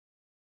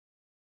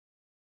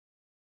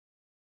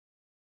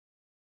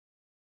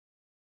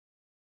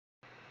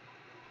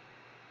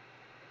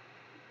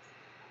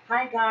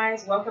Hi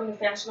guys, welcome to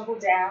Fashionable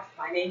Daph.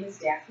 My name is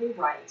Daphne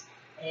Wright,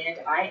 and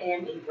I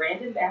am a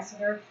brand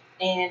ambassador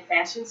and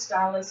fashion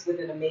stylist with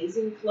an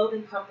amazing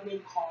clothing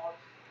company called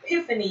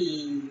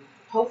Piphany.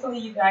 Hopefully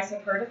you guys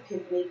have heard of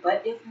Piphany,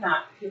 but if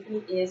not,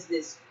 Piphany is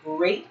this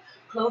great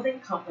clothing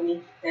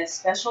company that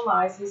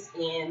specializes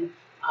in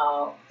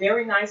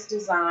very nice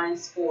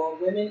designs for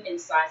women in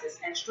sizes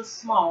extra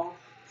small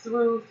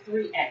through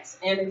 3X.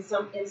 And in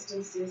some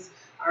instances,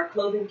 our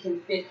clothing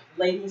can fit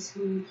ladies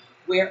who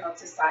wear up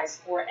to size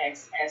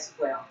 4X as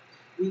well.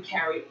 We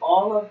carry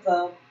all of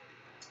the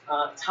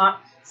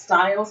top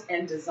styles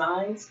and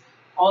designs.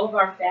 All of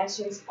our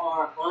fashions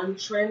are on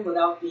trend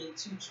without being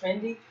too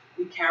trendy.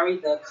 We carry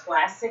the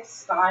classic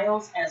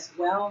styles as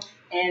well,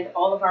 and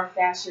all of our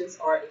fashions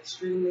are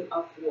extremely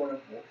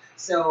affordable.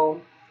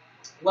 So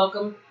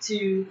welcome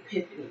to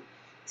Piphany.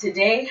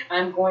 Today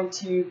I'm going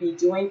to be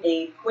doing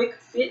a quick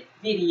fit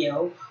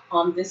video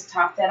on this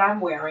top that I'm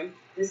wearing.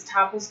 This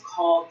top is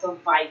called the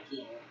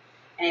Viking,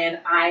 and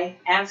I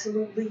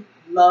absolutely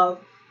love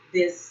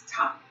this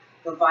top.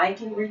 The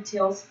Viking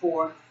retails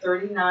for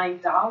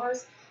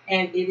 $39,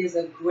 and it is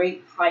a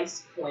great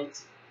price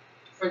point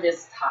for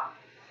this top.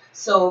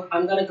 So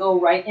I'm going to go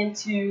right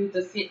into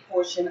the fit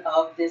portion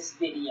of this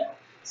video.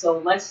 So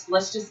let's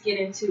just get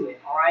into it,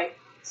 all right?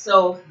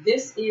 So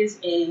this is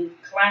a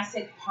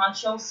classic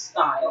poncho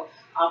style.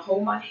 I'll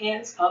hold my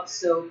hands up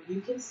so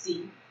you can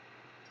see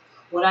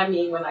what I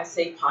mean when I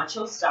say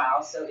poncho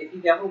style. So if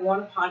you've ever worn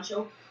a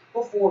poncho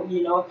before,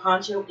 you know a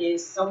poncho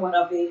is somewhat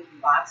of a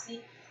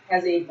boxy,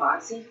 has a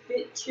boxy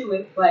fit to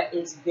it, but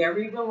it's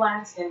very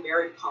relaxed and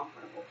very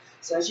comfortable.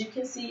 So as you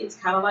can see, it's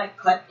kind of like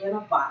cut in a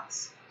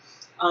box.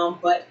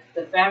 But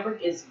the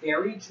fabric is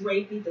very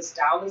drapey, the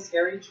style is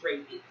very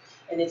drapey,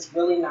 and it's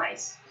really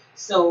nice.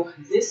 So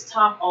this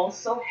top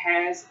also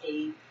has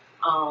a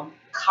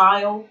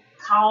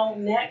cowl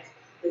neck.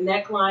 The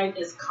neckline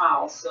is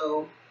cowl,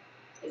 so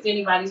if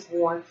anybody's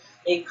worn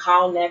a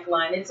cowl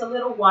neckline, it's a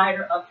little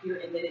wider up here,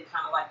 and then it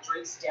kind of like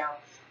drapes down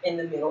in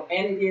the middle,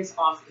 and it is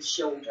off the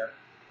shoulder.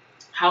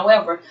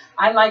 However,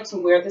 I like to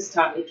wear this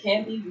top. It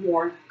can be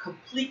worn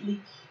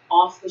completely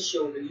off the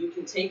shoulder. You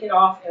can take it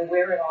off and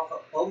wear it off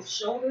of both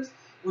shoulders,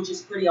 which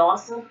is pretty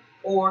awesome,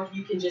 or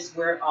you can just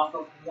wear it off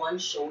of one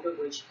shoulder,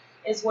 which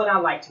is what I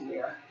like to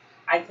wear.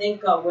 I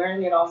think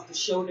wearing it off the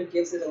shoulder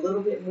gives it a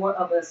little bit more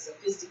of a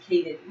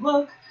sophisticated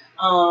look.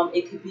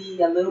 It could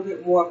be a little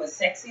bit more of a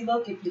sexy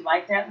look if you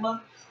like that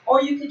look,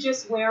 or you could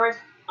just wear it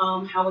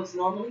how it's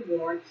normally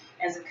worn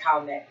as a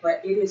cowl neck,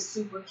 but it is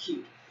super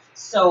cute.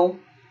 So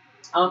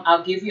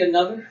I'll give you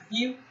another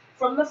view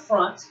from the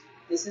front.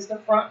 This is the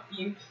front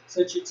view,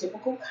 so it's your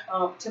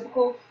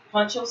typical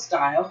poncho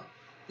style.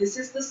 This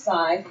is the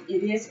side.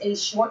 It is a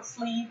short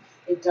sleeve.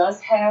 It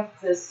does have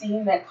the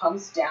seam that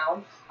comes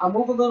down. I'll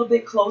move a little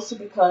bit closer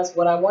because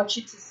what I want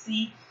you to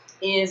see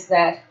is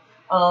that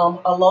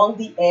along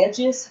the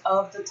edges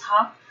of the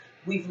top,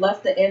 we've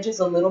left the edges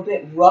a little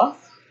bit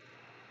rough.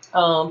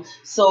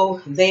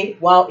 So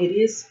while it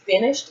is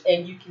finished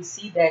and you can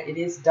see that it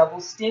is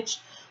double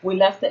stitched, we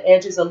left the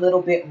edges a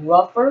little bit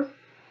rougher.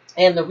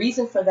 And the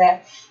reason for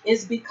that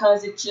is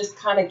because it just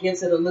kind of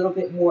gives it a little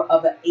bit more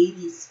of an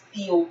 80s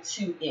feel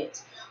to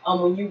it.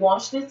 When you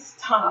wash this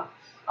top,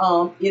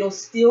 it'll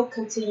still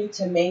continue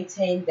to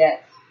maintain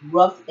that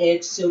rough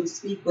edge, so to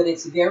speak, but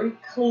it's very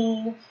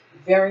clean,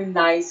 very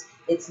nice.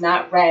 It's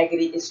not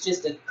raggedy. It's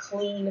just a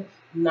clean,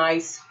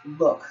 nice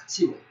look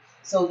to it.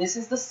 So this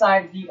is the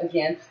side view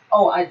again.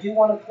 Oh, I do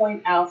want to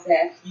point out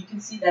that you can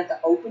see that the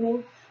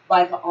opening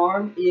by the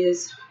arm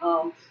is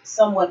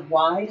somewhat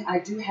wide. I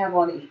do have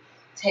on a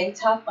tank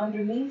top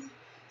underneath,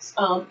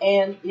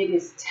 and it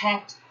is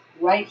tacked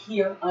right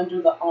here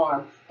under the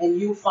arm, and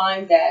you'll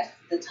find that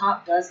the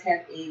top does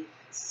have a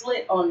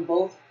slit on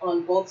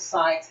both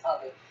sides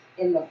of it.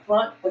 In the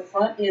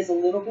front is a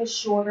little bit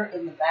shorter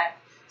in the back.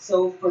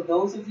 So for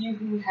those of you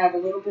who have a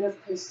little bit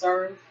of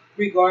concern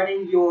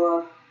regarding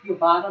your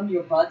bottom,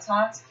 your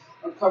buttocks,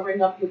 or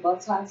covering up your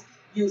buttocks,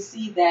 you'll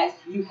see that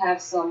you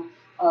have some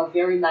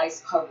very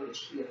nice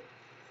coverage here.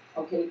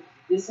 Okay,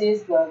 this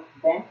is the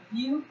back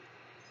view.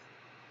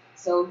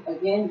 So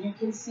again, you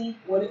can see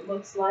what it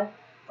looks like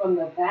from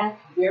the back.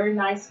 Very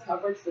nice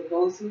coverage for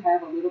those who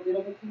have a little bit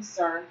of a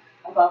concern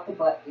about the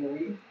butt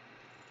area.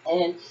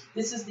 And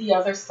this is the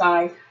other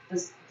side,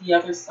 the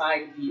other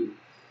side view.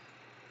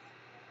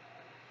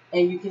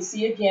 And you can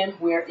see again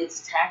where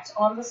it's tacked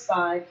on the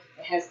side.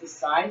 It has the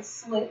side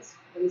slit.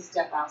 Let me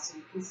step out so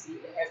you can see.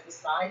 It has the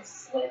side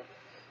slit.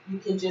 You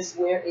can just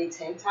wear a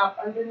tank top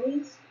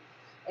underneath.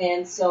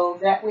 And so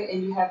that way,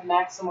 and you have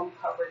maximum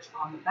coverage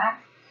on the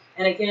back.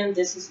 And again,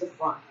 this is the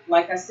front.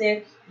 Like I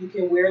said, you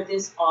can wear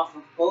this off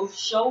of both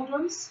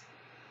shoulders.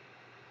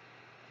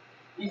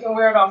 You can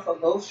wear it off of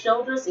both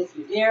shoulders if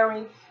you're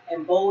daring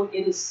and bold.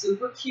 It is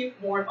super cute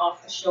worn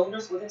off the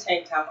shoulders with a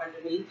tank top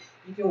underneath.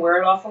 You can wear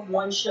it off of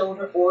one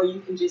shoulder, or you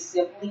can just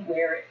simply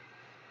wear it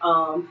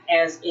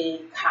as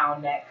a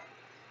cowl neck.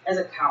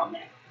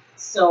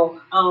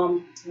 So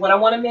what I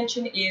want to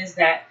mention is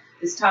that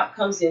this top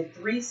comes in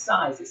 3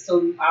 sizes.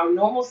 So our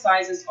normal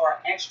sizes are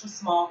extra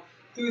small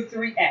through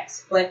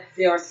 3X, but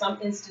there are some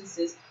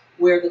instances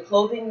where the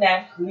clothing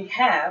that we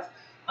have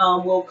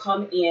will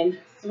come in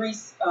three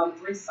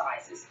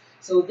sizes.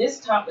 So this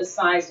top is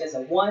sized as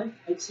a 1,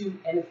 a 2,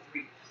 and a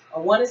 3.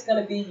 A 1 is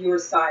going to be your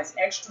size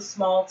extra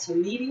small to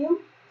medium,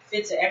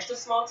 fits an extra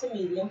small to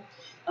medium.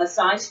 A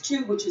size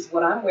 2, which is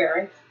what I'm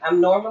wearing,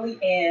 I'm normally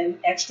an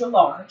extra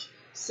large.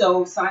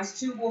 So size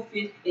 2 will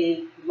fit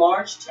a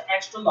large to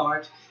extra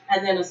large,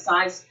 and then a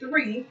size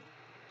 3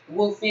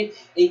 will fit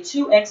a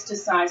 2X to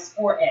size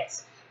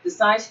 4X. The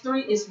size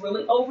 3 is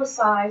really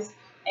oversized,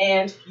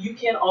 and you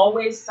can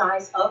always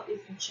size up if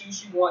you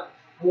choose you want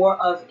more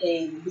of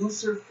a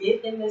looser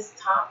fit in this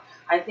top.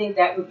 I think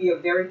that would be a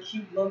very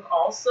cute look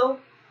also.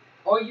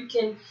 Or you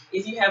can,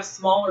 if you have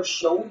smaller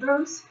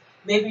shoulders,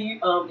 maybe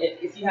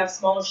if you have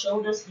smaller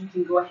shoulders, you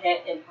can go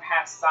ahead and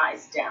perhaps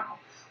size down.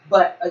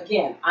 But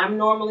again, I'm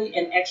normally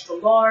an extra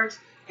large,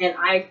 and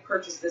I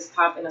purchased this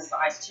top in a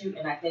size 2,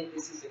 and I think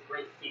this is a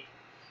great fit.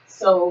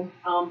 So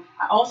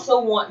I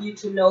also want you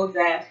to know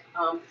that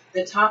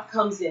the top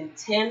comes in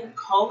 10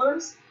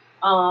 colors.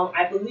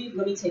 I believe,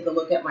 let me take a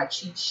look at my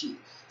cheat sheet.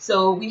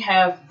 So we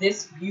have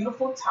this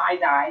beautiful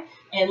tie-dye,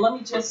 and let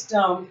me just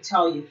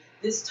tell you,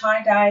 this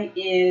tie-dye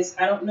is,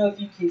 I don't know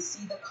if you can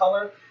see the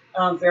color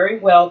very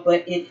well,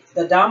 but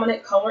the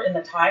dominant color in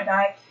the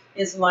tie-dye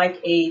is like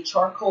a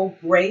charcoal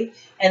gray,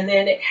 and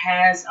then it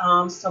has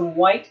some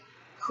white,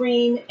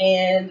 cream,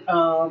 and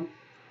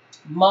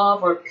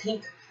mauve or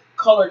pink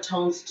color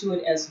tones to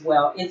it as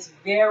well. It's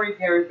very,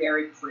 very,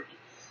 very pretty.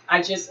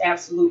 I just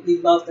absolutely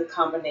love the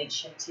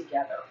combination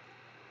together.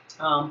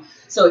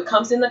 So it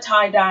comes in the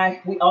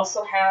tie-dye. We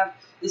also have,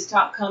 this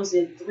top comes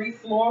in 3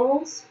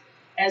 florals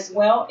as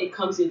well. It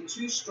comes in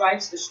 2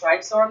 stripes. The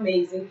stripes are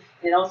amazing.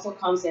 It also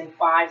comes in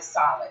 5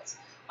 solids.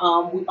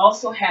 We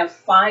also have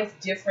 5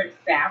 different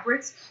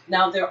fabrics.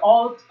 Now they're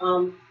all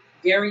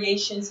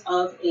variations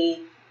of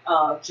a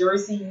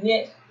jersey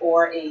knit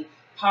or a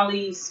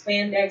poly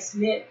spandex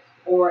knit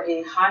or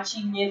a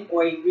hachi knit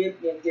or a rib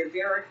knit. They're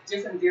very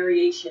different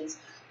variations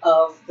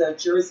of the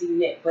jersey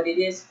knit, but it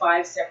is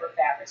 5 separate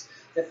fabrics.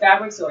 The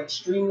fabrics are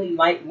extremely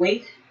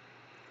lightweight,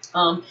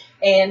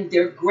 and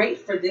they're great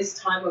for this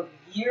time of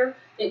year.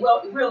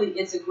 Well, really,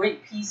 it's a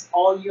great piece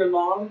all year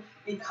long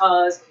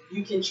because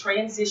you can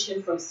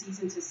transition from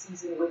season to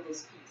season with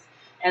this piece.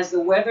 As the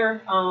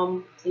weather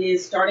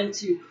is starting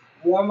to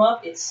warm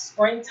up, it's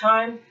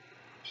springtime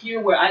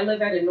here where I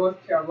live at in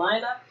North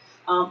Carolina.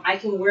 I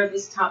can wear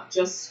this top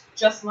just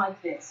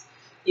like this.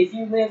 If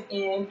you live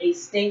in a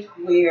state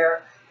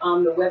where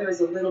the weather is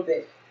a little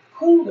bit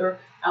cooler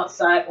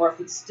outside, or if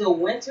it's still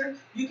winter,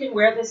 you can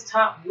wear this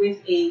top with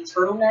a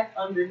turtleneck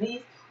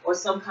underneath or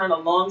some kind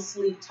of long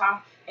sleeve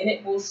top, and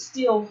it will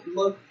still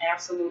look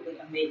absolutely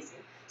amazing.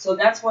 So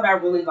that's what I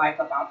really like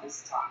about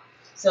this top.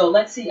 So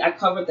let's see, I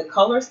covered the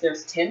colors.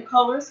 There's 10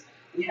 colors.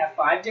 We have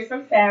 5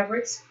 different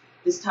fabrics.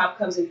 This top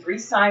comes in 3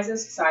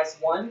 sizes, size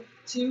 1,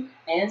 2,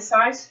 and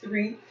size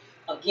 3.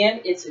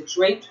 Again, it's a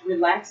draped,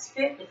 relaxed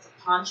fit. It's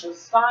a poncho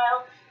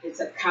style. It's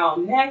a cow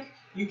neck.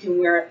 You can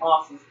wear it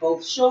off of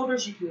both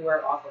shoulders. You can wear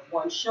it off of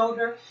one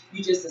shoulder.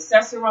 You just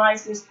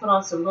accessorize this, put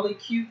on some really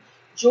cute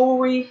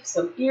jewelry,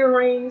 some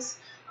earrings,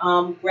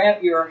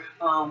 grab your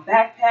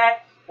backpack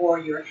or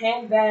your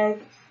handbag,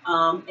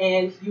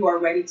 and you are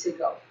ready to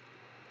go.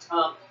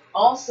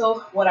 Also,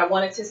 what I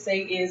wanted to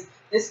say is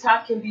this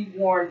top can be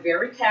worn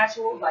very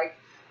casual, like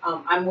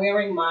I'm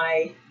wearing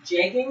my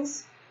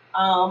jeggings.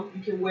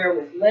 You can wear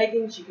it with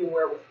leggings, you can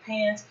wear it with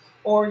pants,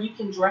 or you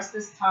can dress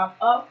this top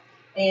up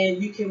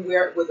and you can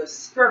wear it with a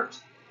skirt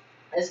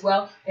as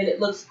well, and it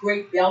looks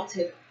great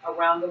belted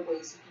around the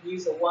waist. You can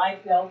use a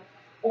wide belt,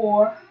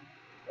 or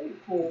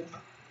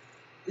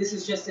this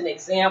is just an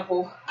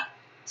example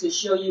to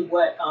show you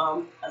what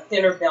a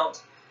thinner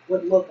belt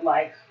would look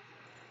like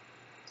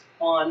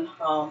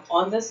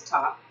on this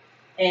top.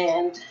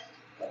 And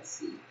let's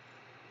see,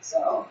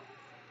 so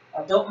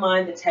I don't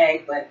mind the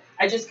tag, but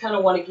I just kind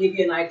of want to give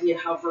you an idea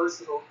how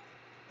versatile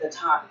the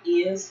top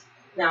is.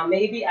 Now,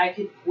 maybe I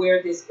could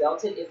wear this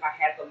belted if I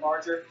had the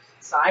larger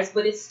size,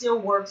 but it still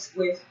works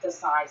with the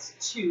size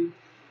 2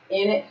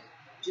 in it.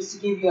 Just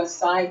to give you a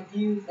side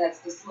view,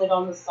 that's the slit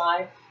on the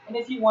side. And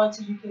if you want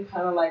to, you can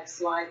kind of like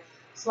slide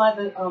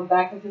the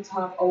back of the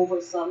top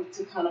over some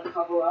to kind of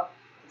cover up.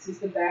 This is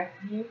the back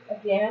view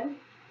again,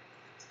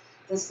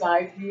 the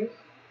side view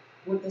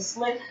with the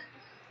slit.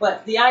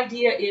 But the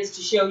idea is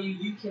to show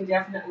you can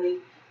definitely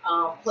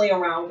play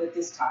around with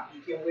this top.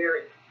 You can wear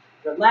it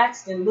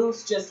relaxed and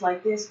loose just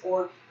like this,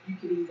 or you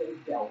can even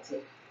belt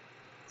it.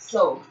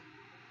 So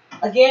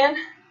again,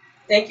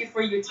 thank you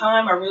for your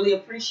time. I really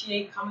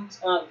appreciate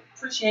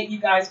you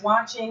guys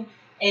watching,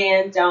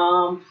 and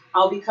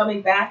I'll be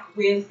coming back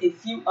with a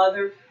few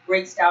other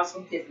great styles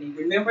from Piphany.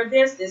 Remember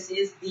this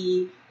is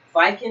the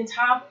Viking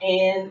top,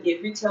 and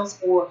it retails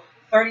for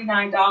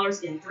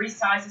 $39 in 3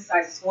 sizes,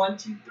 sizes 1,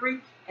 2, 3,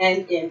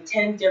 and in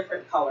 10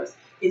 different colors.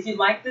 If you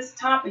like this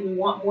top and you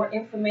want more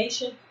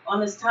information on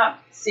this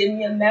top, send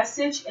me a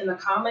message in the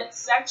comment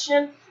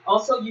section,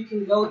 Also, you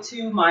can go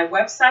to my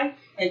website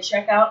and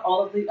check out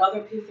all of the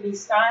other Piphany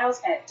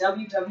styles at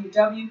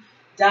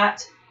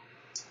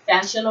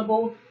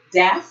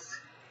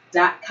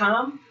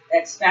www.fashionabledaff.com.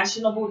 That's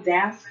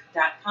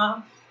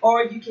fashionabledaff.com.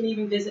 Or you can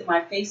even visit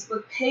my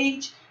Facebook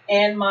page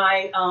and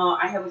my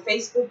I have a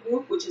Facebook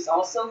group which is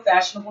also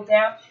Fashionable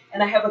Daff,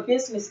 and I have a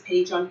business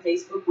page on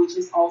Facebook which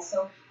is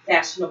also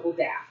Fashionable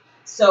Daff.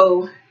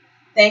 So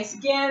thanks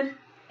again,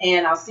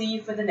 and I'll see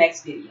you for the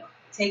next video.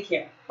 Take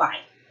care. Bye.